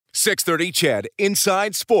630 CHED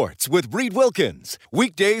Inside Sports with Reed Wilkins.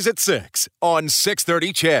 Weekdays at 6 on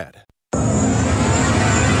 630 CHED.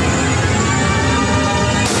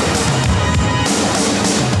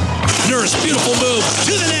 Nurse, beautiful move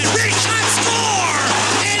to the net. Big shot, score!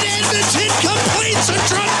 And Edmonton completes a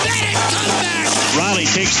dramatic comeback. Riley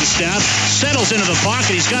takes the stab, settles into the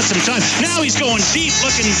pocket. He's got some time. Now he's going deep,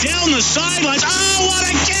 looking down the sidelines. Oh, what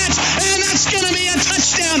a catch! And that's going to be a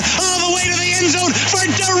touchdown all the way to the end zone for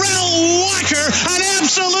Darrell Walker. An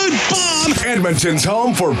absolute bomb. Edmonton's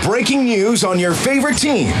home for breaking news on your favorite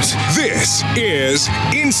teams. This is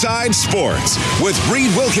Inside Sports with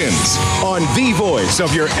Reed Wilkins on the voice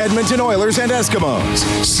of your Edmonton Oilers and Eskimos.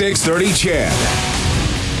 630 CHED.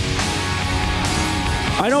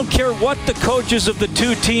 I don't care what the coaches of the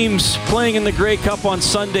two teams playing in the Grey Cup on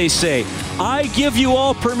Sunday say. I give you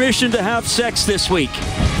all permission to have sex this week.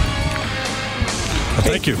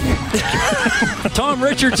 Thank you. Tom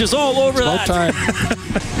Richards is all over it's about that.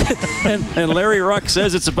 time. and Larry Ruck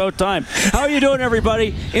says it's about time. How are you doing,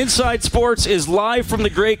 everybody? Inside Sports is live from the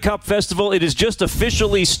Grey Cup Festival. It is just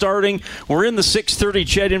officially starting. We're in the 630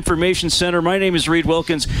 CHED Information Center. My name is Reed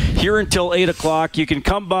Wilkins, here until 8 o'clock. You can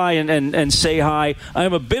come by and say hi.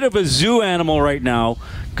 I'm a bit of a zoo animal right now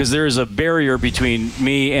because there is a barrier between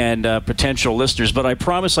me and potential listeners, but I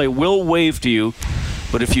promise I will wave to you.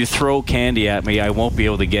 But if you throw candy at me, I won't be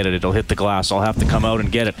able to get it. It'll hit the glass. I'll have to come out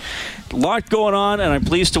and get it. A lot going on, and I'm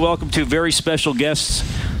pleased to welcome two very special guests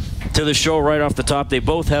to the show right off the top. They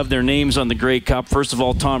both have their names on the Grey Cup. First of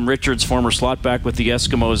all, Tom Richards, former slot back with the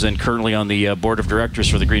Eskimos and currently on the board of directors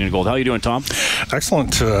for the Green and Gold. How are you doing, Tom?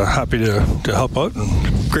 Excellent. Happy to help out,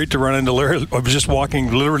 and great to run into Larry. I was just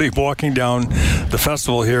literally walking down the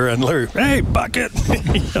festival here, and Larry, hey, Bucket,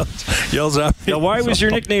 he yells at me. Now, why was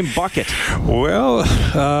your nickname Bucket? Well,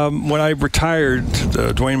 when I retired,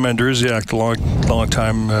 Dwayne Mandrusiak, the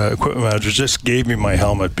long-time equipment manager, just gave me my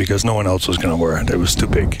helmet because no one else was going to wear it. It was too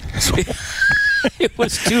big. So It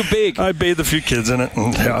was too big. I bathed a few kids in it,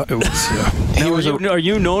 and yeah, it was. Now, are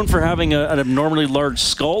you known for having an abnormally large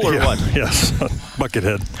skull, or what? Yes,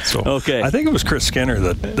 Buckethead. So okay. I think it was Chris Skinner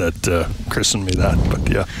that christened me that, but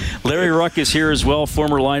yeah. Larry Ruck is here as well,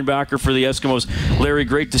 former linebacker for the Eskimos. Larry,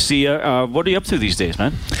 great to see you. What are you up to these days,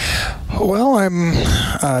 man? Well, I'm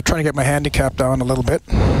trying to get my handicap down a little bit,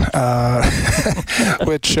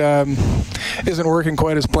 which isn't working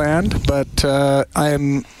quite as planned. But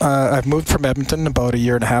I've moved from Edmonton about a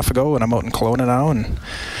year and a half ago, and I'm out in Kelowna now and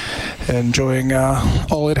enjoying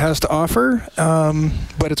all it has to offer.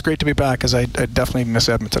 But it's great to be back, as I definitely miss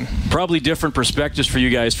Edmonton. Probably different perspectives for you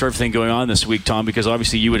guys for everything going on this week, Tom, because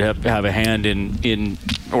obviously you would have a hand in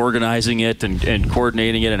organizing it and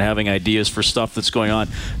coordinating it and having ideas for stuff that's going on.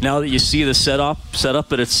 Now that you see the set up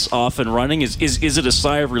that it's off and running, is it a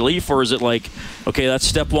sigh of relief, or is it like, okay, that's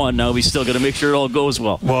step one, now we still got to make sure it all goes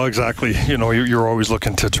well? Well, exactly. You know, you're always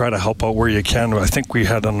looking to try to help out where you can. I think we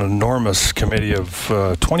had an enormous committee of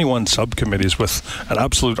 21 subcommittees with an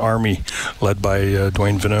absolute army led by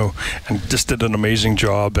Dwayne Vanu, and just did an amazing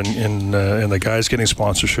job in the guys getting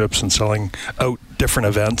sponsorships and selling out different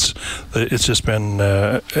events. It's just been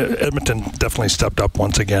Edmonton definitely stepped up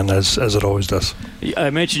once again, as it always does. I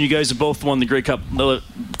mentioned you guys have both won the Grey Cup.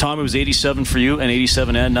 Tom, it was 87 for you, and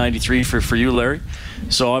 87 and 93 for you, Larry.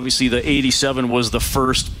 So obviously the 87 was the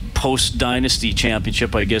first post-dynasty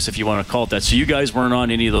championship, I guess, if you want to call it that. So you guys weren't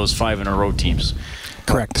on any of those 5-in-a-row teams.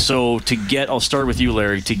 Correct. So I'll start with you,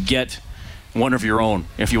 Larry, to get one of your own,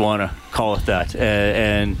 if you want to call it that,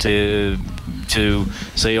 and to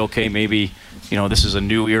say, okay, maybe, you know, this is a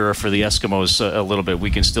new era for the Eskimos a little bit. We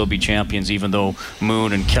can still be champions, even though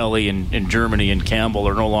Moon and Kelly and Germany and Campbell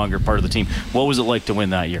are no longer part of the team. What was it like to win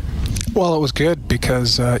that year? Well, it was good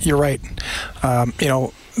because you're right. You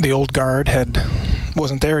know, the old guard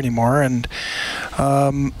wasn't there anymore, and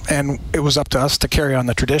it was up to us to carry on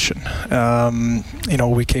the tradition. You know,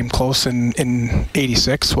 we came close in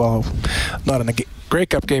 '86. Well, not in the Grey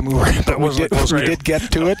Cup game we did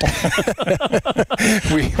get to it.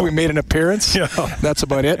 we made an appearance. Yeah. That's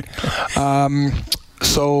about it.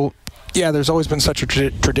 So yeah, there's always been such a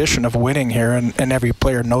tradition of winning here, and every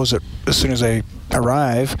player knows it as soon as they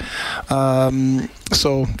arrive.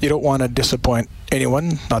 So you don't want to disappoint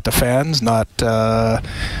anyone, not the fans, not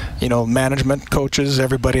management, coaches,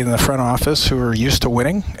 everybody in the front office who are used to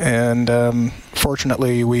winning. And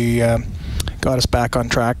fortunately, we got us back on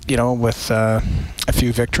track, with a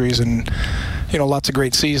few victories and lots of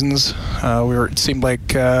great seasons. It seemed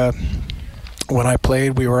like when I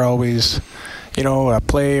played, we were always a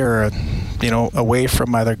play or away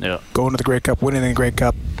from either going to the Grey Cup, winning the Grey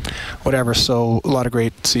Cup, whatever. So a lot of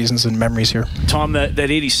great seasons and memories here. Tom, that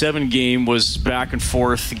 87 game was back and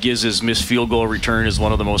forth. Giz's missed field goal return is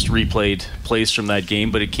one of the most replayed plays from that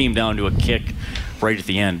game, but it came down to a kick right at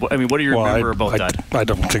the end. I mean, what do you remember about that? I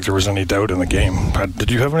don't think there was any doubt in the game.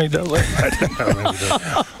 Did you have any doubt? I didn't have any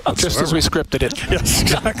doubt. Just as we scripted it. Yes,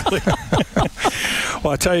 exactly.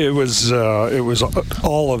 Well, I tell you, it was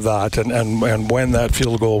all of that, and when that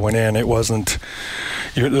field goal went in, it wasn't.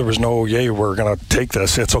 There was no, we're going to take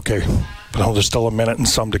this. It's okay. No, there's still a minute and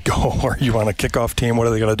some to go. Or you want a kickoff team? What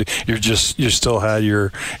are they going to do? You still had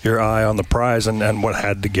your eye on the prize and what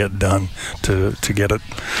had to get done to get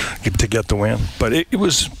the win. But it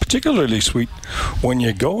was particularly sweet when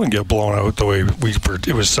you go and get blown out the way we were.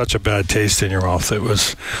 It was such a bad taste in your mouth. It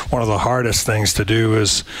was one of the hardest things to do.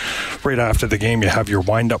 Is right after the game you have your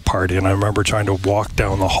wind-up party, and I remember trying to walk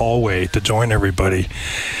down the hallway to join everybody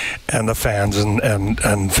and the fans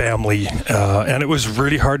and family, and it was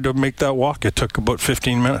really hard to make that walk. It took about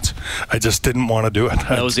 15 minutes. I just didn't want to do it.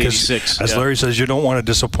 That was 86. As Larry says, you don't want to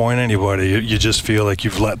disappoint anybody. You just feel like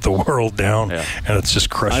you've let the world down, and it's just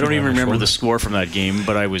crushing. I don't even remember the score from that game,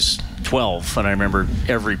 but I was 12, and I remember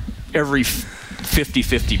every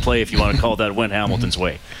 50-50 play, if you want to call that, went Hamilton's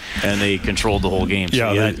way, and they controlled the whole game.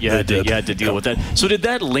 So you had to deal with that. So did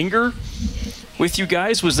that linger with you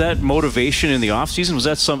guys? Was that motivation in the offseason? Was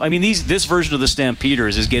that some? I mean, this version of the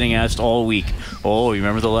Stampeders is getting asked all week. Oh, you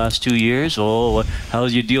remember the last 2 years? Oh, how are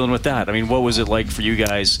you dealing with that? I mean, what was it like for you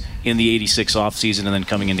guys in the 86 offseason and then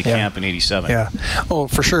coming into camp in 87? Yeah. Oh,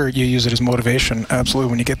 for sure, you use it as motivation. Absolutely.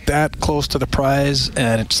 When you get that close to the prize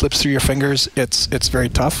and it slips through your fingers, it's very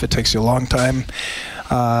tough. It takes you a long time.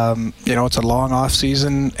 It's a long off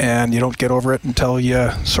season, and you don't get over it until you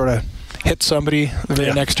sort of hit somebody the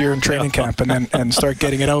very next year in training camp and start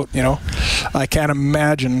getting it out. I can't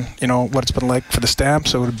imagine what it's been like for the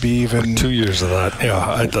Stamps. So it would be even 2 years of that.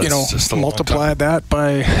 Just multiply that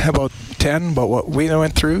by about 10. But what we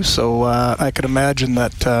went through, so I could imagine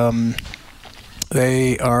that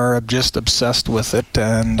they are just obsessed with it,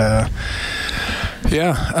 and I'm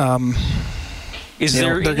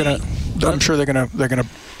sure they're gonna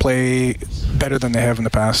play better than they have in the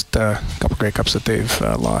past couple Grey Cups that they've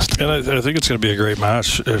lost. And I think it's going to be a great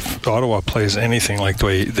match. If Ottawa plays anything like the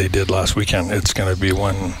way they did last weekend, it's going to be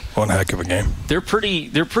one heck of a game. They're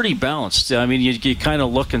pretty balanced. I mean, you kind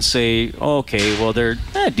of look and say, oh, okay, well, they're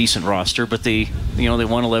a decent roster, but they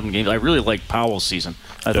won 11 games. I really like Powell's season.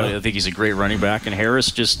 I think he's a great running back, and Harris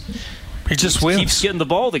he just wins. Keeps getting the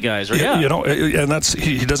ball to guys, right? Yeah. And that's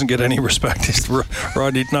he doesn't get any respect. He's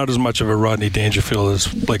Rodney, not as much of a Rodney Dangerfield as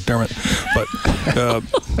Blake Dermott, but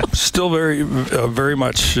still very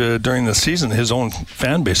much during the season, his own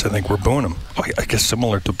fan base, I think, were booing him. I guess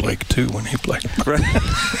similar to Blake too when he played. Right.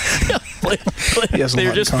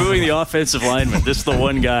 They're just booing the offensive lineman. This is the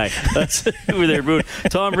one guy. That's who they're booing.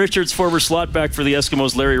 Tom Richards, former slot back for the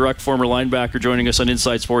Eskimos. Larry Ruck, former linebacker, joining us on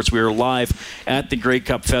Inside Sports. We are live at the Grey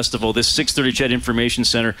Cup Festival. This 630 Chet Information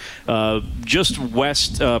Center, just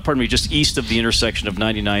east of the intersection of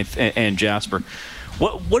 99th and Jasper.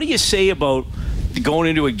 What do you say about going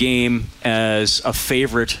into a game as a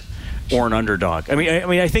favorite or an underdog? I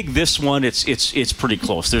mean, I think this one it's pretty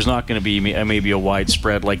close. There's not going to be maybe a wide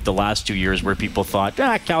spread like the last 2 years where people thought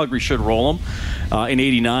Calgary should roll them. In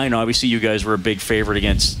 '89, obviously, you guys were a big favorite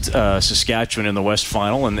against Saskatchewan in the West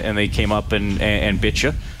Final, and they came up and bit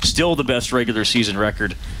you. Still the best regular season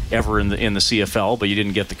record ever in the CFL, but you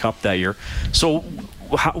didn't get the cup that year. So,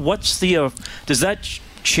 what's the does that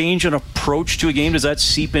change an approach to a game? Does that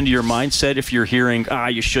seep into your mindset if you're hearing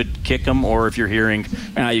you should kick them, or if you're hearing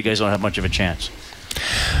you guys don't have much of a chance?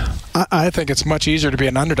 I think it's much easier to be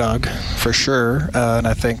an underdog for sure, and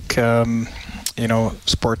I think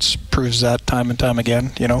sports proves that time and time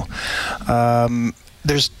again. I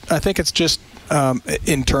think it's just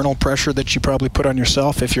internal pressure that you probably put on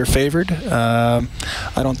yourself if you're favored. I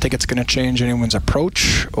don't think it's going to change anyone's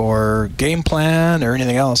approach or game plan or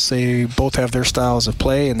anything else. They both have their styles of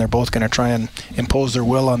play, and they're both going to try and impose their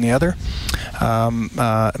will on the other.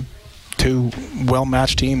 Two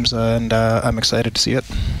well-matched teams, and I'm excited to see it.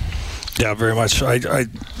 Yeah, very much. I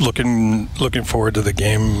looking forward to the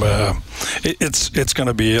game. It's going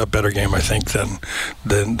to be a better game, I think,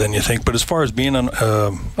 than you think. But as far as being an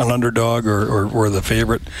underdog or the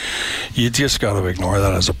favorite, you just got to ignore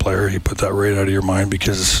that as a player. You put that right out of your mind,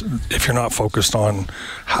 because if you're not focused on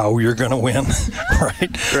how you're going to win,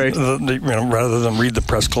 right? Rather than read the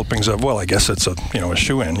press clippings of, well, I guess it's a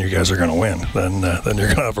shoe-in, you guys are going to win, then you're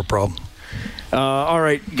going to have a problem. All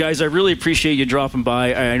right, guys, I really appreciate you dropping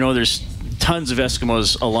by. I know there's tons of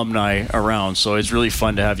Eskimos alumni around, so it's really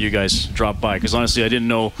fun to have you guys drop by, because honestly I didn't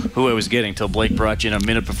know who I was getting till Blake brought you in a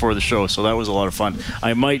minute before the show, so that was a lot of fun.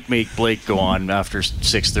 I might make Blake go on after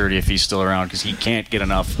 6:30 if he's still around, because he can't get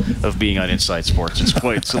enough of being on Inside Sports.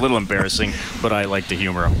 It's a little embarrassing, but I like to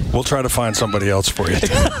humor him. We'll try to find somebody else for you.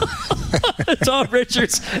 Tom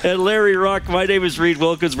Richards and Larry Rock. My name is Reed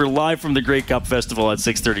Wilkins. We're live from the Grey Cup Festival at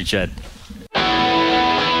 6:30 CHED.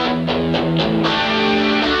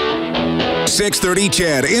 6:30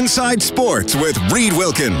 CHED Inside Sports with Reed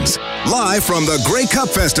Wilkins. Live from the Grey Cup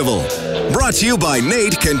Festival. Brought to you by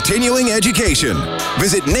NAIT Continuing Education.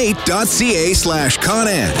 Visit nait.ca/ConEd.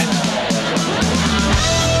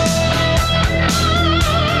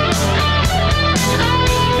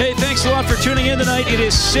 Thanks a lot for tuning in tonight. It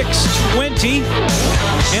is 6:20.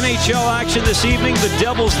 NHL action this evening. The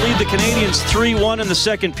Devils lead the Canadiens 3-1 in the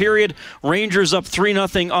second period. Rangers up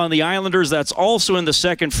 3-0 on the Islanders. That's also in the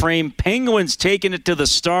second frame. Penguins taking it to the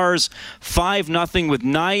Stars 5-0 with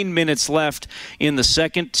 9 minutes left in the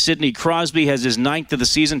second. Sidney Crosby has his 9th of the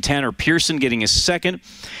season. Tanner Pearson getting his 2nd.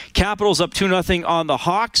 Capitals up 2-0 on the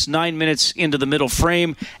Hawks. 9 minutes into the middle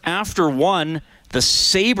frame. After 1, the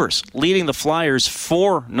Sabres leading the Flyers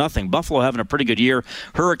 4-0. Buffalo having a pretty good year.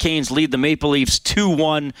 Hurricanes lead the Maple Leafs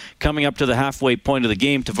 2-1 coming up to the halfway point of the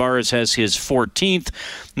game. Tavares has his 14th.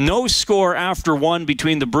 No score after 1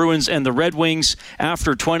 between the Bruins and the Red Wings.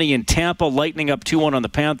 After 20 in Tampa, Lightning up 2-1 on the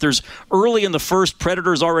Panthers. Early in the first,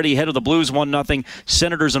 Predators already ahead of the Blues 1-0.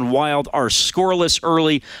 Senators and Wild are scoreless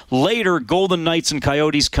early. Later, Golden Knights and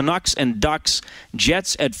Coyotes, Canucks and Ducks,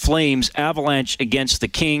 Jets at Flames, Avalanche against the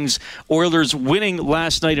Kings. Oilers winning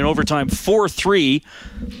last night in overtime 4-3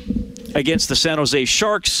 against the San Jose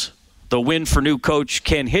Sharks. The win for new coach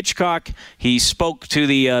Ken Hitchcock. He spoke to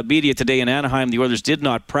the media today in Anaheim. The Oilers did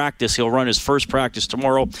not practice. He'll run his first practice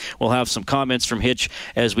tomorrow. We'll have some comments from Hitch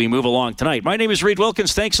as we move along tonight. My name is Reed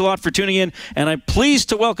Wilkins. Thanks a lot for tuning in, and I'm pleased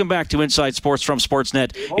to welcome back to Inside Sports from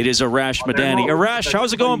Sportsnet. It is Arash Madani. Arash,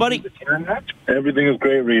 how's it going, buddy? Everything is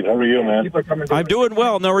great, Reed. How are you, man? I'm doing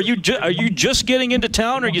well. Now, are you just getting into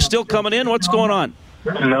town, or are you still coming in? What's going on?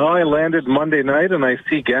 No, I landed Monday night, and I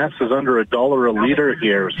see gas is under $1 a liter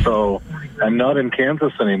here, so I'm not in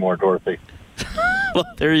Kansas anymore, Dorothy. Well,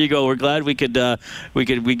 there you go. We're glad we could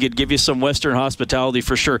give you some Western hospitality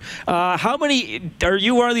for sure. How many are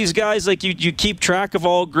you? One of these guys like you keep track of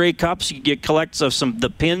all Grey Cups? You get collects of the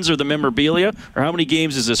pins or the memorabilia, or how many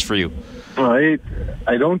games is this for you? I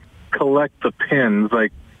don't collect the pins. I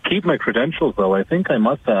keep my credentials though. I think I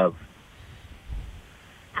must have.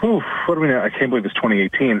 What do we know? I can't believe it's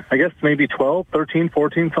 2018. I guess maybe 12, 13,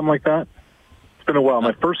 14, something like that. It's been a while.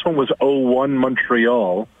 My first one was 01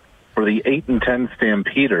 Montreal, where the 8-10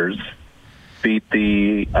 Stampeders beat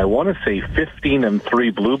the, I want to say,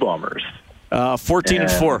 15-3 Blue Bombers.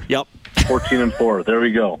 14-4. Yep. 14-4. There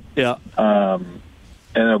we go. Yeah. And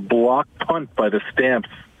a block punt by the Stamps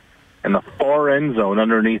in the far end zone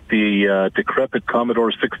underneath the decrepit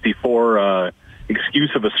Commodore 64 excuse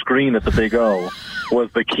of a screen at the Big O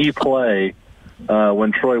was the key play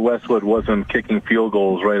when Troy Westwood wasn't kicking field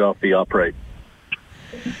goals right off the upright.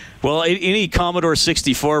 Well, any Commodore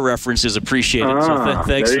 64 reference is appreciated, so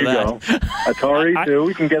thanks for that. There you go. Atari, too.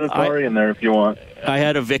 We can get Atari in there if you want. I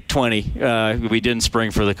had a VIC-20. We didn't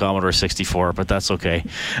spring for the Commodore 64, but that's okay.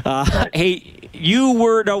 Hey, you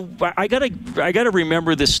were... Now, I gotta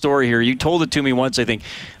remember this story here. You told it to me once, I think.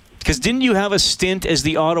 Because didn't you have a stint as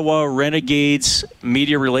the Ottawa Renegades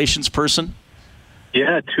media relations person?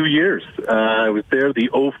 Yeah, 2 years. I was there the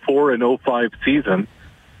 04 and 05 season,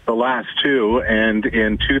 the last two, and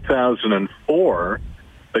in 2004,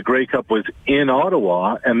 the Grey Cup was in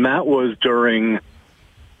Ottawa, and that was during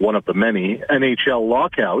one of the many NHL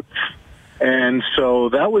lockouts. And so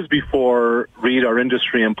that was before, Reed, our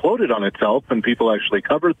industry imploded on itself and people actually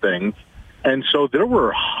covered things. And so there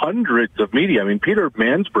were hundreds of media. I mean, Peter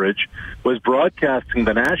Mansbridge was broadcasting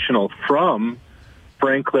the National from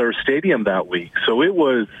Frank Clair Stadium that week. So it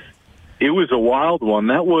was a wild one.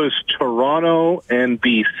 That was Toronto and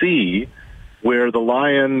BC, where the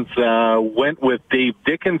Lions went with Dave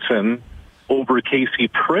Dickinson over Casey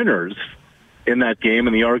Printers in that game,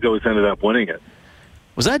 and the Argos ended up winning it.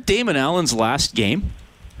 Was that Damon Allen's last game?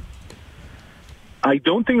 I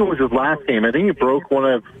don't think it was his last game. I think he broke one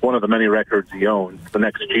of the many records he owned the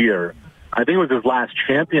next year. I think it was his last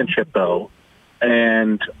championship, though.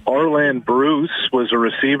 And Arland Bruce was a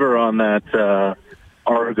receiver on that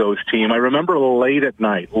Argos team. I remember late at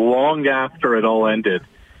night, long after it all ended,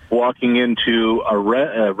 walking into a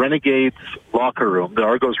Renegades locker room. The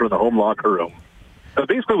Argos were in the home locker room. So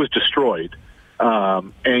basically it was destroyed.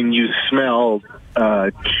 And you smelled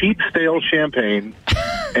cheap, stale champagne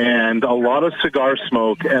and a lot of cigar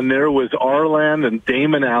smoke, and there was Arland and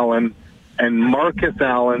Damon Allen and Marcus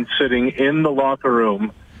Allen sitting in the locker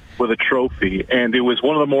room with a trophy, and it was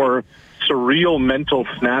one of the more surreal mental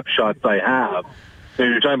snapshots I have. And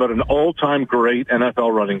you're talking about an all-time great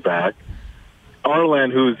NFL running back,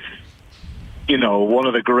 Arland, who's, one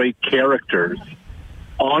of the great characters.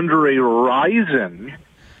 Andre Rison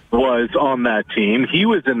was on that team. He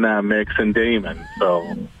was in that mix, and Damon,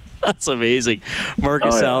 so... That's amazing.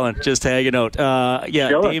 Marcus Allen just hanging out.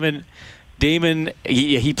 Damon,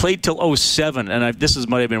 he played till 07, and this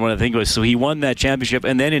might have been one of the things. So he won that championship,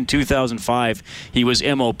 and then in 2005, he was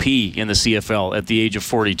MOP in the CFL at the age of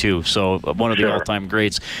 42. So one of the all-time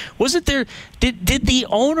greats. Wasn't there? Did the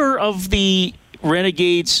owner of the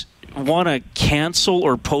Renegades want to cancel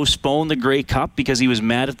or postpone the Grey Cup because he was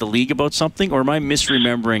mad at the league about something, or am I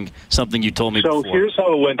misremembering something you told me before? So here's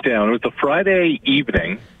how it went down. It was a Friday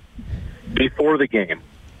evening before the game,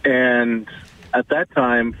 and at that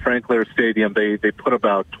time, Frank Lair Stadium, they put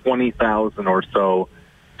about 20,000 or so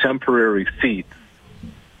temporary seats.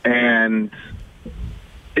 And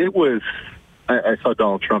it was, I saw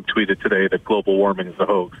Donald Trump tweeted today that global warming is a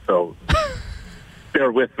hoax. So bear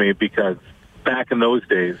with me, because back in those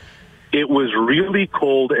days, it was really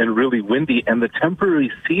cold and really windy, and the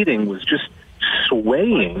temporary seating was just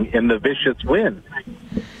swaying in the vicious wind.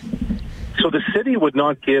 So the city would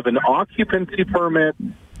not give an occupancy permit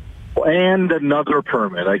and another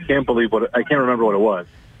permit. I can't remember what it was.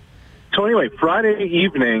 So anyway, Friday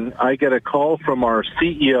evening, I get a call from our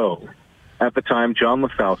CEO at the time, John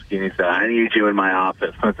Lasowski, and he said, "I need you in my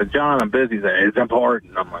office." And I said, "John, I'm busy. It's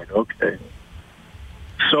important." I'm like, "Okay."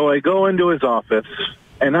 So I go into his office,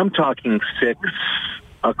 and I'm talking 6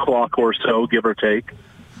 o'clock or so, give or take.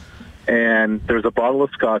 And there's a bottle of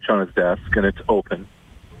scotch on his desk, and it's open.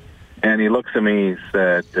 And he looks at me, he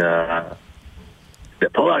said,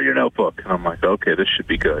 "Pull out your notebook." And I'm like, "Okay, this should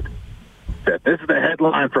be good." He said, "This is the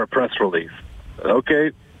headline for a press release." I said,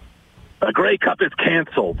 "Okay. A Grey Cup is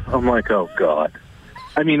canceled." I'm like, "Oh, God."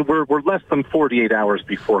 I mean, we're less than 48 hours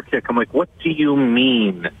before kick. I'm like, "What do you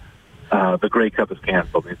mean the Grey Cup is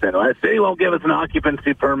canceled?" He said, "The city won't give us an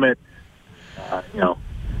occupancy permit. To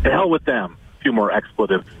hell with them." A few more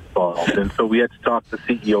expletives involved. And so we had to talk the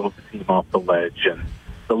CEO of the team off the ledge, and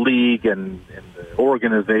the league and the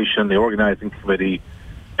organization, the organizing committee,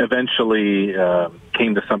 eventually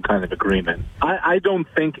came to some kind of agreement. I don't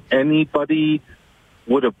think anybody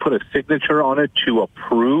would have put a signature on it to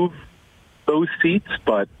approve those seats,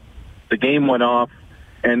 but the game went off.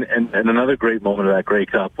 And another great moment of that Grey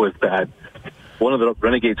Cup was that one of the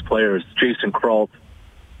Renegades players, Jason Kralt,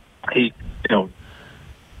 he,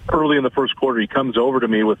 early in the first quarter, he comes over to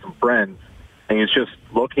me with some friends, and he's just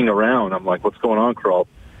looking around. I'm like, "What's going on, Kralt?"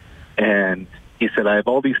 And he said, "I have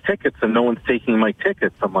all these tickets, and no one's taking my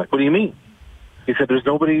tickets." I'm like, "What do you mean?" He said, "There's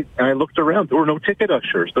nobody." And I looked around. There were no ticket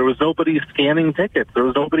ushers. There was nobody scanning tickets. There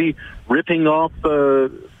was nobody ripping off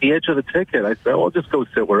the edge of the ticket. I said, "Well, just go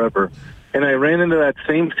sit wherever." And I ran into that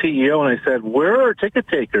same CEO, and I said, "Where are ticket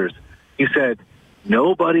takers?" He said,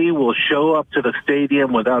 "Nobody will show up to the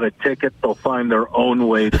stadium without a ticket. They'll find their own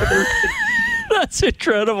way to their seat." That's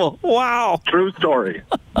incredible. Wow. True story.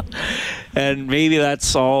 And maybe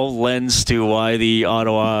that's all lends to why the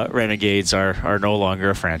Ottawa Renegades are no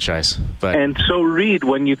longer a franchise. And so, Reed,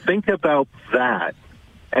 when you think about that,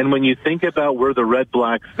 and when you think about where the Red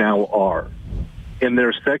Blacks now are, in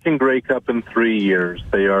their second Grey Cup in 3 years,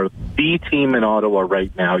 they are the team in Ottawa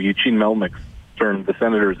right now. Eugene Melnick turned the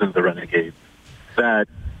Senators into the Renegades. That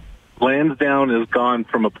Lansdowne has gone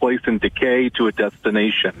from a place in decay to a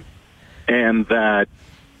destination, and that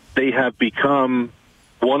they have become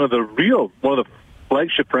one of the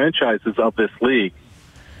flagship franchises of this league.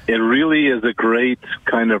 It really is a great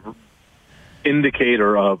kind of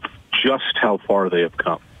indicator of just how far they have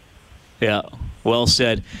come. Yeah. Well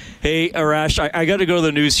said. Hey, Arash, I got to go to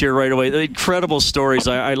the news here right away. The incredible stories.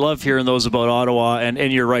 I love hearing those about Ottawa,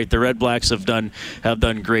 and you're right. The Red Blacks have done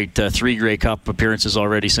great. 3 Grey Cup appearances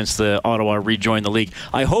already since the Ottawa rejoined the league.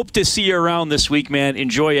 I hope to see you around this week, man.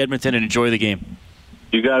 Enjoy Edmonton and enjoy the game.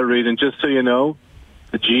 You got it, Reed. And just so you know,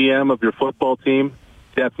 the GM of your football team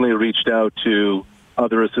definitely reached out to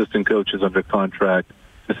other assistant coaches under contract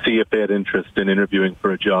to see if they had interest in interviewing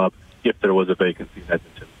for a job if there was a vacancy in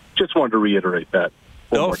Edmonton. Just wanted to reiterate that.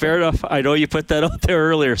 No, fair enough. I know you put that out there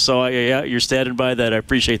earlier, so yeah, you're standing by that. I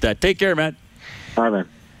appreciate that. Take care, man. Hi, man.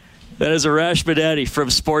 That is Arash Madani from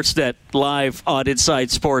Sportsnet live on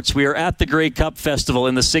Inside Sports. We are at the Grey Cup Festival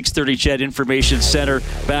in the 630 CHED Information Center.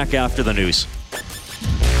 Back after the news.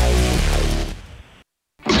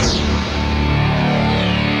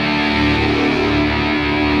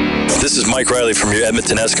 This is Mike Mike Riley from your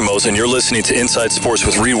Edmonton Eskimos, and you're listening to Inside Sports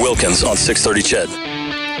with Reed Wilkins on 630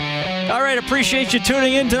 CHED. All right, appreciate you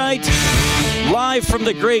tuning in tonight. Live from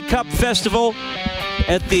the Grey Cup Festival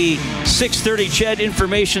at the 630 CHED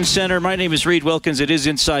Information Center. My name is Reed Wilkins. It is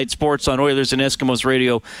Inside Sports on Oilers and Eskimos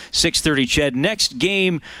Radio, 630 CHED. Next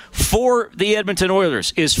game for the Edmonton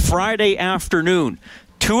Oilers is Friday afternoon.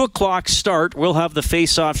 2 o'clock start. We'll have the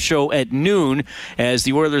face-off show at noon as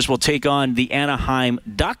the Oilers will take on the Anaheim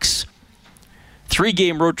Ducks.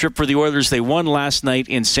 3-game road trip for the Oilers. They won last night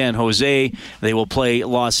in San Jose. They will play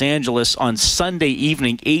Los Angeles on Sunday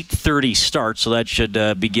evening, 8:30 start, so that should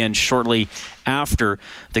begin shortly after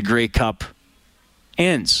the Grey Cup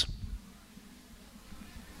ends.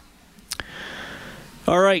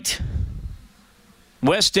 All right.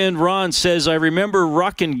 West End Ron says, I remember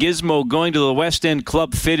Ruck and Gizmo going to the West End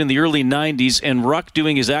Club Fit in the early 90s and Ruck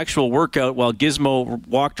doing his actual workout while Gizmo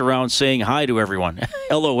walked around saying hi to everyone.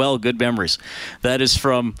 LOL, good memories. That is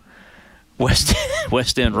from West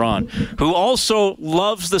End Ron, who also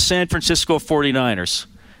loves the San Francisco 49ers.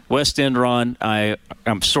 West End Ron,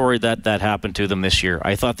 I'm sorry that happened to them this year.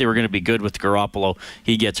 I thought they were going to be good with Garoppolo.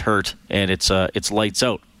 He gets hurt, and it's lights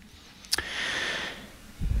out.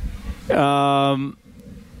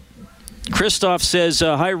 Christoph says,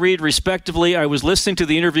 hi, Reed, respectively. I was listening to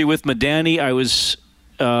the interview with Madani. I was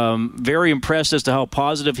very impressed as to how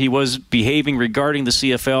positive he was behaving regarding the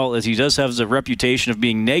CFL, as he does have a reputation of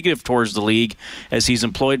being negative towards the league, as he's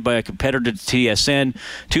employed by a competitor to TSN.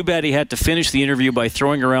 Too bad he had to finish the interview by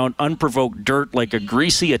throwing around unprovoked dirt like a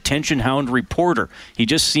greasy attention hound reporter. He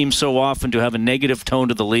just seems so often to have a negative tone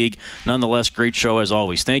to the league. Nonetheless, great show as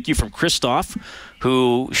always. Thank you from Christoph,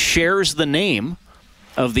 who shares the name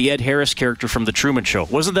of the Ed Harris character from The Truman Show.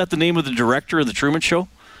 Wasn't that the name of the director of The Truman Show?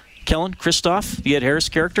 Kellen? Christoph? The Ed Harris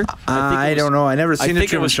character? I don't know. I never seen The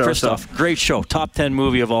Truman Show. Christoph. So. Great show. Top 10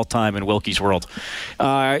 movie of all time in Wilkie's world.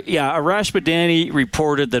 Arash Madani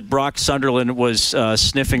reported that Brock Sunderland was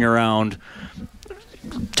sniffing around,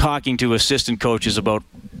 talking to assistant coaches about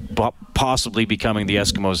possibly becoming the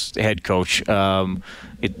Eskimos head coach.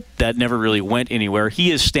 That never really went anywhere.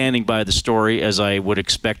 He is standing by the story, as I would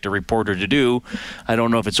expect a reporter to do. I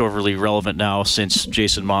don't know if it's overly relevant now, since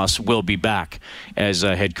Jason Moss will be back as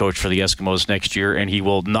a head coach for the Eskimos next year, and he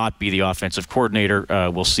will not be the offensive coordinator.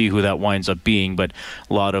 We'll see who that winds up being, but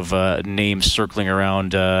a lot of names circling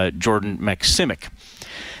around Jordan Maksimic.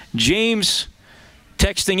 James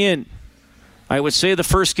texting in, I would say the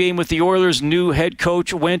first game with the Oilers' new head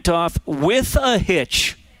coach went off with a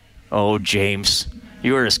hitch. Oh, James,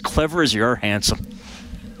 you are as clever as you are handsome.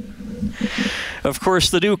 Of course,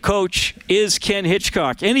 the new coach is Ken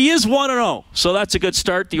Hitchcock, and he is 1-0, so that's a good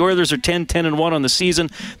start. The Oilers are 10-1 on the season.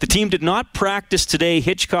 The team did not practice today.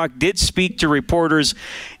 Hitchcock did speak to reporters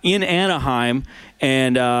in Anaheim,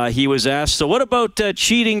 and he was asked, so what about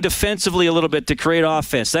cheating defensively a little bit to create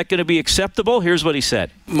offense? Is that going to be acceptable? Here's what he said.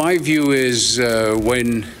 My view is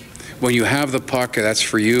when you have the puck, that's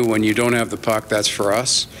for you. When you don't have the puck, that's for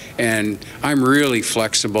us. And I'm really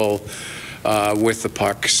flexible with the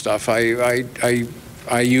puck stuff.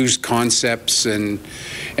 I use concepts and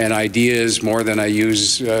ideas more than I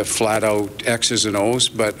use flat out X's and O's,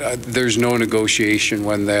 but there's no negotiation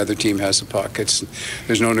when the other team has the puck.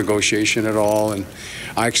 There's no negotiation at all, and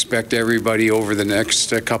I expect everybody over the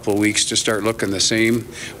next couple of weeks to start looking the same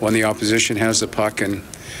when the opposition has the puck, and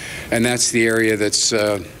that's the area that's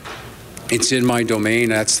it's in my domain.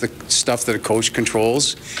 That's the stuff that a coach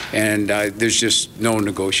controls, and there's just no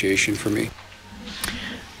negotiation for me.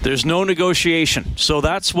 There's no negotiation. So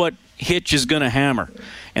that's what Hitch is going to hammer.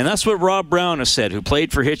 And that's what Rob Brown has said, who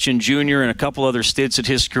played for Hitch in junior and a couple other stints at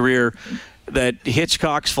his career, that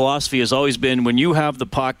Hitchcock's philosophy has always been, when you have the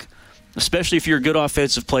puck, especially if you're a good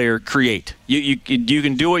offensive player, create. You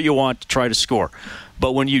can do what you want to try to score.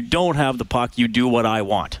 But when you don't have the puck, you do what I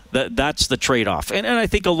want. That's the trade-off. And I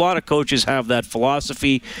think a lot of coaches have that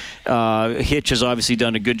philosophy. Hitch has obviously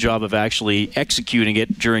done a good job of actually executing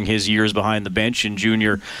it during his years behind the bench in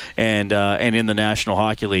junior and in the National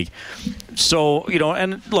Hockey League. So,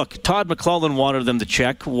 and look, Todd McClellan wanted them to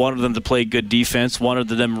check, wanted them to play good defense, wanted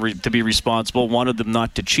them to be responsible, wanted them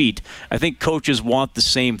not to cheat. I think coaches want the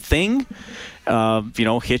same thing.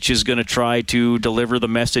 Hitch is going to try to deliver the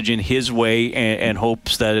message in his way and hope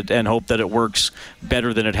that it works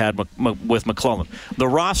better than it had with McClellan. The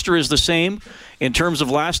roster is the same. In terms of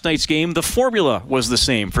last night's game, the formula was the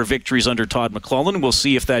same for victories under Todd McLellan. We'll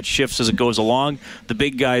see if that shifts as it goes along. The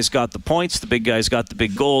big guys got the points. The big guys got the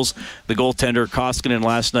big goals. The goaltender, Koskinen,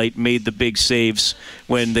 last night made the big saves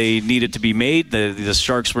when they needed to be made. The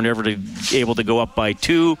Sharks were never able to go up by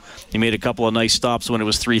 2. He made a couple of nice stops when it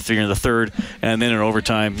was 3-3 in the third. And then in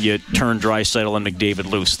overtime, you turned Draisaitl and McDavid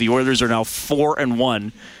loose. The Oilers are now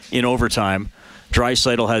 4-1 in overtime.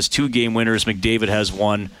 Draisaitl has 2 game winners. McDavid has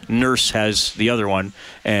 1. Nurse has the other one.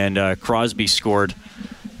 And Crosby scored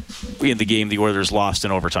in the game the Oilers lost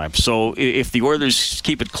in overtime. So if the Oilers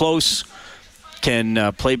keep it close,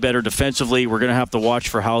 can play better defensively, we're going to have to watch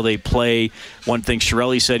for how they play. One thing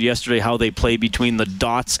Chiarelli said yesterday, how they play between the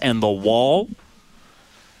dots and the wall.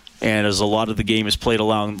 And as a lot of the game is played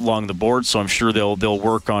along the board, so I'm sure they'll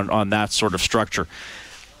work on that sort of structure.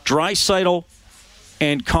 Draisaitl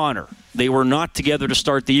and Connor, they were not together to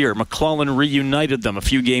start the year. McLellan reunited them a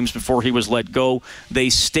few games before he was let go. They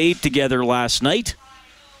stayed together last night,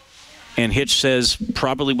 and Hitch says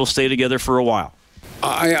probably will stay together for a while.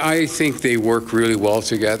 I think they work really well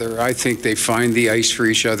together. I think they find the ice for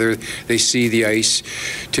each other. They see the ice.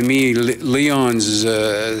 To me, Leon's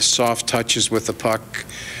soft touches with the puck,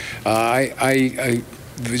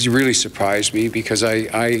 it really surprised me because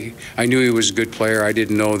I knew he was a good player. I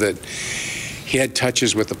didn't know that he had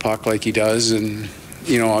touches with the puck like he does, and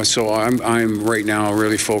so I'm right now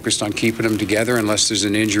really focused on keeping them together unless there's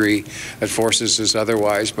an injury that forces us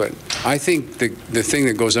otherwise. But I think the thing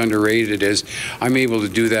that goes underrated is I'm able to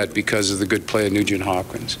do that because of the good play of Nugent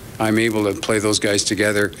Hopkins. I'm able to play those guys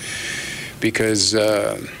together because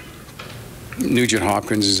Nugent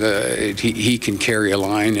Hopkins, he can carry a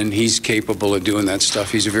line, and he's capable of doing that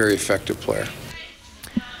stuff. He's a very effective player.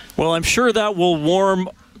 Well, I'm sure that will warm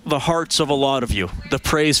the hearts of a lot of you, the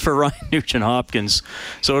praise for Ryan Nugent Hopkins.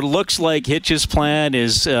 So it looks like Hitch's plan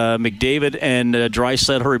is McDavid and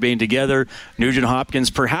Draisaitl remain together. Nugent Hopkins,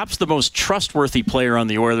 perhaps the most trustworthy player on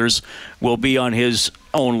the Oilers, will be on his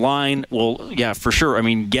own line. Well, yeah, for sure. I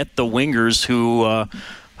mean, get the wingers who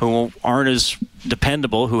aren't as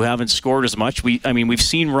dependable, who haven't scored as much. We've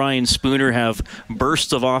seen Ryan Spooner have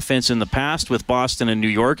bursts of offense in the past with Boston and New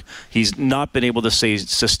York. He's not been able to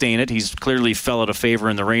sustain it. He's clearly fell out of favor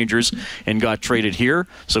in the Rangers and got traded here.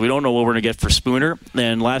 So we don't know what we're going to get for Spooner.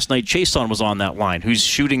 And last night, Chiasson was on that line, who's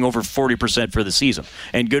shooting over 40% for the season.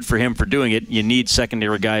 And good for him for doing it. You need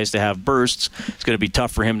secondary guys to have bursts. It's going to be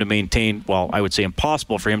tough for him to maintain, well, I would say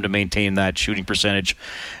impossible for him to maintain that shooting percentage.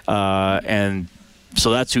 And so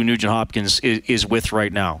that's who Nugent Hopkins is with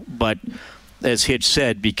right now. But as Hitch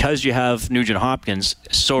said, because you have Nugent Hopkins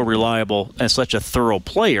so reliable and such a thorough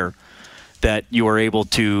player, that you are able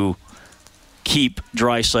to keep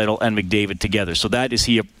Draisaitl and McDavid together. So that is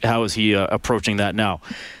how is he approaching that now?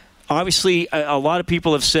 Obviously, a lot of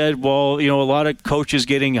people have said, well, a lot of coaches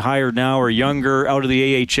getting hired now are younger, out of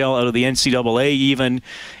the AHL, out of the NCAA even,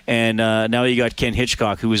 and now you got Ken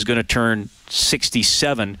Hitchcock, who is going to turn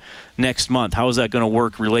 67 next month. How is that going to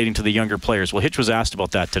work relating to the younger players? Well, Hitch was asked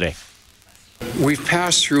about that today. We've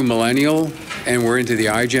passed through millennial and we're into the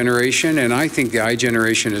I generation, and I think the I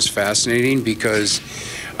generation is fascinating because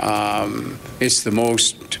it's the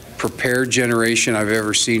most prepared generation I've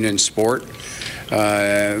ever seen in sport.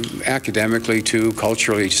 Academically too,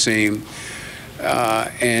 culturally same,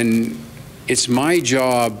 and it's my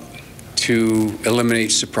job to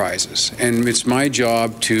eliminate surprises, and it's my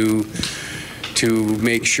job to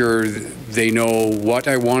make sure they know what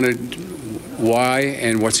I wanted, why,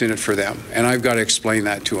 and what's in it for them. And I've got to explain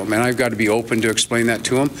that to them, and I've got to be open to explain that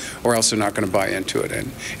to them, or else they're not going to buy into it.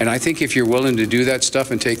 And I think if you're willing to do that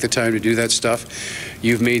stuff and take the time to do that stuff,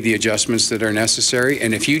 you've made the adjustments that are necessary.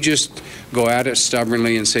 And if you just go at it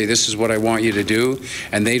stubbornly and say, this is what I want you to do,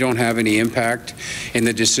 and they don't have any impact in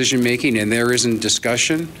the decision making and there isn't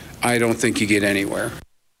discussion, I don't think you get anywhere.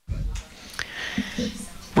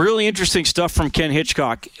 Really interesting stuff from Ken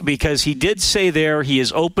Hitchcock, because he did say there he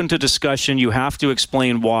is open to discussion. You have to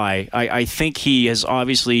explain why. I think he is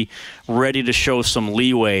obviously ready to show some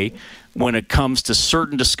leeway when it comes to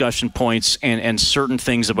certain discussion points and certain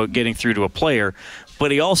things about getting through to a player.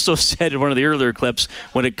 But he also said in one of the earlier clips,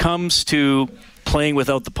 when it comes to playing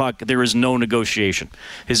without the puck, there is no negotiation.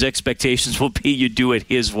 His expectations will be you do it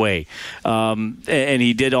his way. And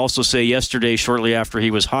he did also say yesterday, shortly after he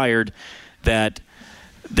was hired, that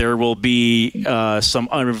there will be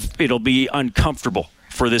it'll be uncomfortable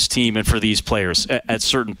for this team and for these players at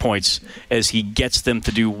certain points as he gets them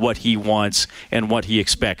to do what he wants and what he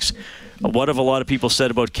expects. What have a lot of people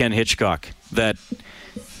said about Ken Hitchcock? That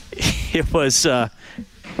it was,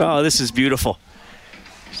 this is beautiful.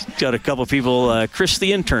 Got a couple of people. Chris,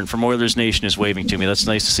 the intern from Oilers Nation, is waving to me. That's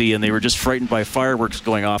nice to see. And they were just frightened by fireworks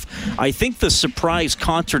going off. I think the surprise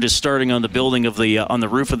concert is starting on the building of the on the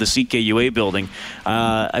roof of the CKUA building.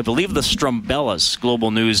 I believe the Strumbellas,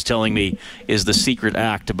 Global News telling me, is the secret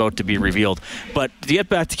act about to be revealed. But to get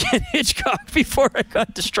back to Ken Hitchcock before I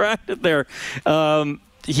got distracted there,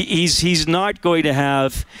 he's not going to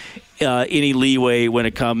have any leeway when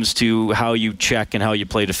it comes to how you check and how you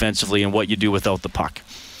play defensively and what you do without the puck.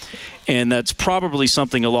 And that's probably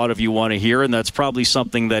something a lot of you want to hear, and that's probably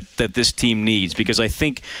something that this team needs. Because I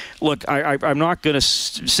think, look, I'm not going to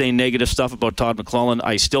say negative stuff about Todd McLellan.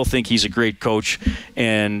 I still think he's a great coach,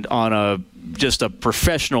 and on just a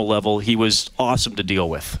professional level, he was awesome to deal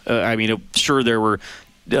with. I mean, sure, there were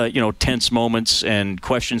tense moments and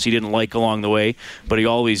questions he didn't like along the way, but he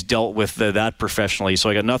always dealt with that professionally. So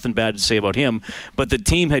I got nothing bad to say about him. But the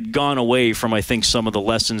team had gone away from, I think, some of the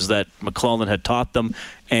lessons that McLellan had taught them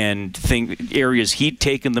and areas he'd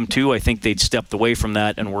taken them to. I think they'd stepped away from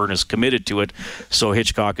that and weren't as committed to it. So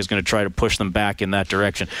Hitchcock is going to try to push them back in that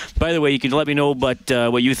direction. By the way, you can let me know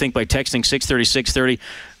what you think by texting 630-630.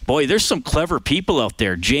 Boy, there's some clever people out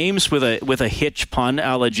there. James with a Hitch pun,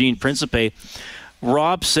 a la Gene Principe.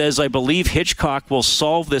 Rob says, I believe Hitchcock will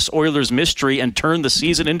solve this Oilers mystery and turn the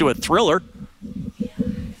season into a thriller.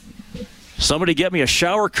 Somebody get me a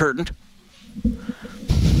shower curtain.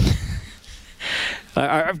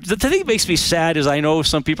 The thing that makes me sad is I know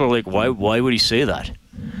some people are like, why would he say that?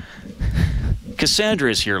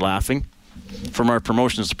 Cassandra is here laughing from our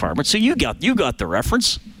promotions department. So you got the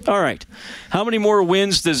reference. All right. How many more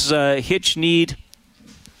wins does Hitch need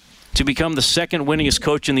to become the second winningest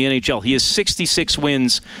coach in the NHL? He has 66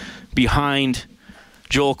 wins behind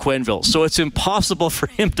Joel Quenneville. So it's impossible for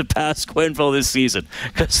him to pass Quenneville this season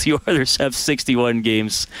because the Oilers have 61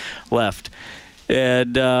 games left.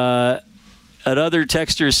 And another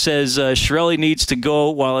texter says, Chiarelli needs to go.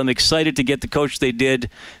 While I'm excited to get the coach they did,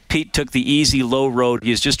 Pete took the easy, low road.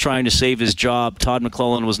 He is just trying to save his job. Todd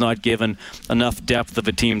McLellan was not given enough depth of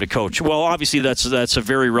a team to coach. Well, obviously that's a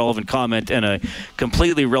very relevant comment and a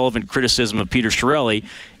completely relevant criticism of Peter Chiarelli.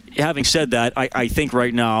 Having said that, I think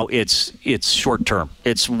right now it's short term.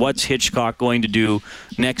 It's what's Hitchcock going to do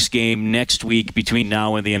next game, next week, between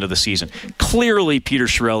now and the end of the season. Clearly, Peter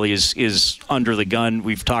Chiarelli is under the gun.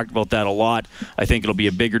 We've talked about that a lot. I think it'll be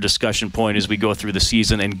a bigger discussion point as we go through the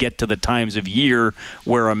season and get to the times of year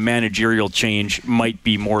where a managerial change might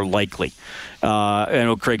be more likely. I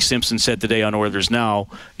know Craig Simpson said today on Oilers Now,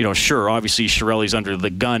 sure, obviously Chiarelli's under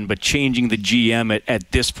the gun, but changing the GM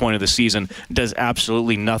at this point of the season does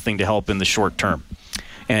absolutely nothing to help in the short term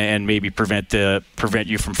and maybe prevent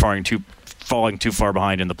you from falling too far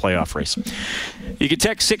behind in the playoff race. You can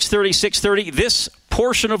text 630-630. This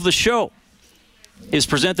portion of the show is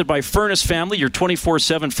presented by Furnace Family, your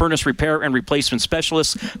 24/7 furnace repair and replacement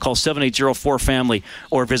specialists. Call 780-4FAMILY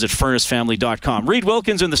or visit furnacefamily.com. Reed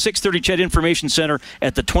Wilkins in the 630 CHED Information Center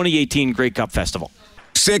at the 2018 Grey Cup Festival.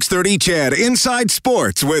 630 CHED Inside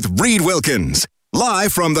Sports with Reed Wilkins.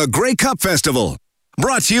 Live from the Grey Cup Festival.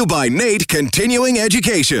 Brought to you by Nate Continuing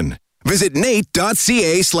Education. Visit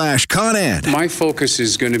nate.ca/ConEd. My focus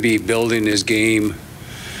is going to be building his game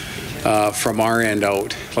from our end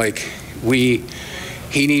out. He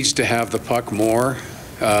needs to have the puck more,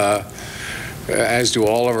 as do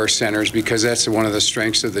all of our centers, because that's one of the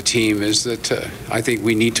strengths of the team is that I think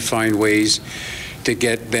we need to find ways to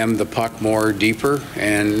get them the puck more deeper,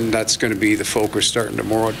 and that's going to be the focus starting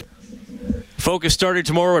tomorrow. Focus starting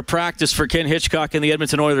tomorrow at practice for Ken Hitchcock and the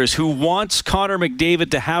Edmonton Oilers, who wants Connor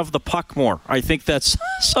McDavid to have the puck more. I think that's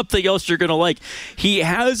something else you're going to like. He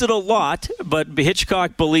has it a lot, but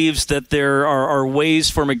Hitchcock believes that there are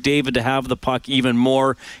ways for McDavid to have the puck even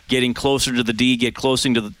more, getting closer to the D, get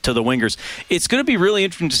closer to the wingers. It's going to be really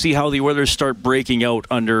interesting to see how the Oilers start breaking out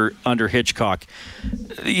under Hitchcock.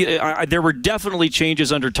 There were definitely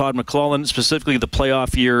changes under Todd McLellan, specifically the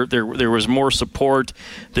playoff year. There was more support.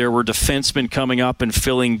 There were defensemen coming up and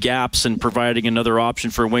filling gaps and providing another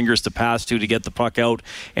option for wingers to pass to get the puck out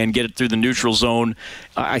and get it through the neutral zone.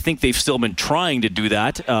 I think they've still been trying to do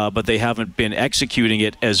that, but they haven't been executing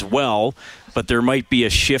it as well. But there might be a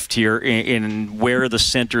shift here in where the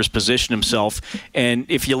centers position himself. And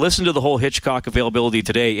if you listen to the whole Hitchcock availability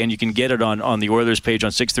today, and you can get it on the Oilers page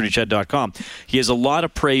on 630ched.com, he has a lot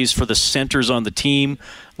of praise for the centers on the team,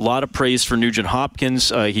 a lot of praise for Nugent Hopkins.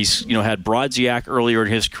 He's had Brodziak earlier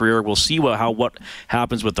in his career. We'll see what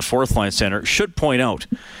happens with the fourth line center. Should point out,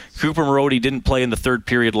 Cooper Marody didn't play in the third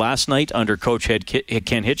period last night under coach head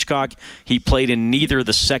Ken Hitchcock. He played in neither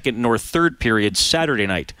the second nor third period Saturday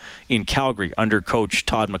night in Calgary Calgary under coach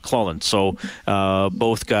Todd McClellan. So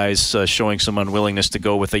both guys showing some unwillingness to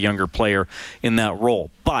go with a younger player in that role.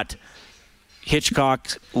 But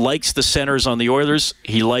Hitchcock likes the centers on the Oilers.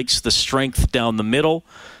 He likes the strength down the middle.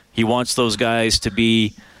 He wants those guys to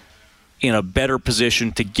be in a better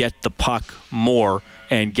position to get the puck more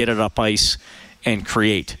and get it up ice and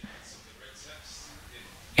create.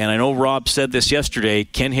 And I know Rob said this yesterday,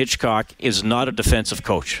 Ken Hitchcock is not a defensive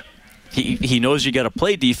coach. He knows you got to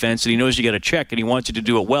play defense, and he knows you got to check, and he wants you to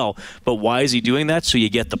do it well. But why is he doing that? So you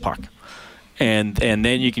get the puck. And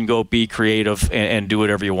then you can go be creative and do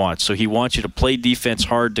whatever you want. So he wants you to play defense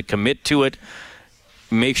hard, to commit to it,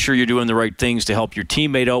 make sure you're doing the right things to help your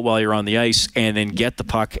teammate out while you're on the ice, and then get the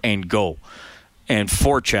puck and go. And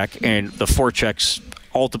forecheck, and the forecheck's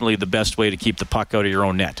ultimately the best way to keep the puck out of your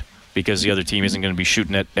own net, because the other team isn't going to be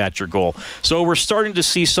shooting at your goal. So we're starting to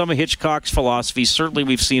see some of Hitchcock's philosophy. Certainly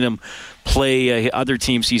we've seen him play, other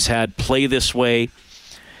teams he's had play this way.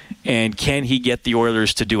 And can he get the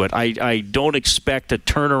Oilers to do it? I don't expect a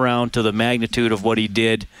turnaround to the magnitude of what he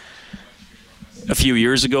did a few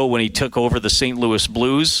years ago when he took over the St. Louis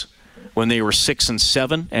Blues when they were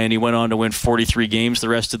 6-7, and he went on to win 43 games the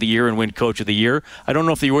rest of the year and win Coach of the Year. I don't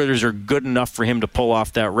know if the Oilers are good enough for him to pull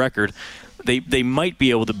off that record. They might be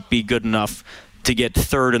able to be good enough to get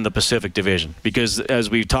third in the Pacific Division, because as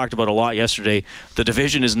we talked about a lot yesterday, the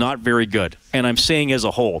division is not very good. And I'm saying as a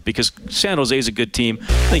whole, because San Jose is a good team. I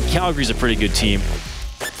think Calgary's a pretty good team.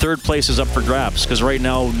 Third place is up for grabs, because right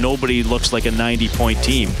now nobody looks like a 90-point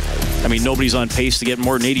team. I mean, nobody's on pace to get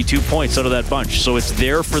more than 82 points out of that bunch. So it's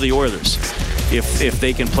there for the Oilers if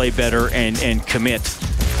they can play better and commit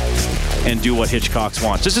and do what Hitchcock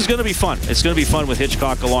wants. This is going to be fun. It's going to be fun with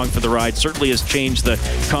Hitchcock along for the ride. Certainly has changed the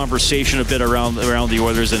conversation a bit around the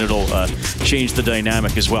Oilers, and it'll change the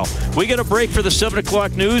dynamic as well. We get a break for the 7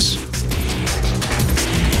 o'clock news.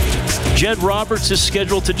 Jed Roberts is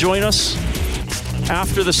scheduled to join us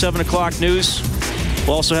after the 7 o'clock news.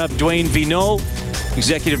 We'll also have Dwayne Vigneault,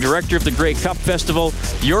 Executive Director of the Grey Cup Festival.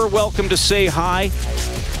 You're welcome to say hi.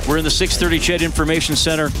 We're in the 630 Ched Information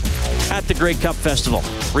Center at the Grey Cup Festival.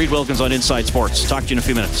 Reed Wilkins on Inside Sports. Talk to you in a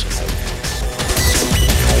few minutes.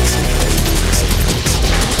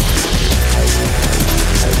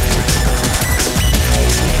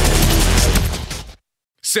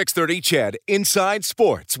 .630 Ched Inside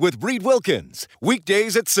Sports with Reed Wilkins.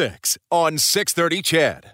 Weekdays at 6 on 630 Ched.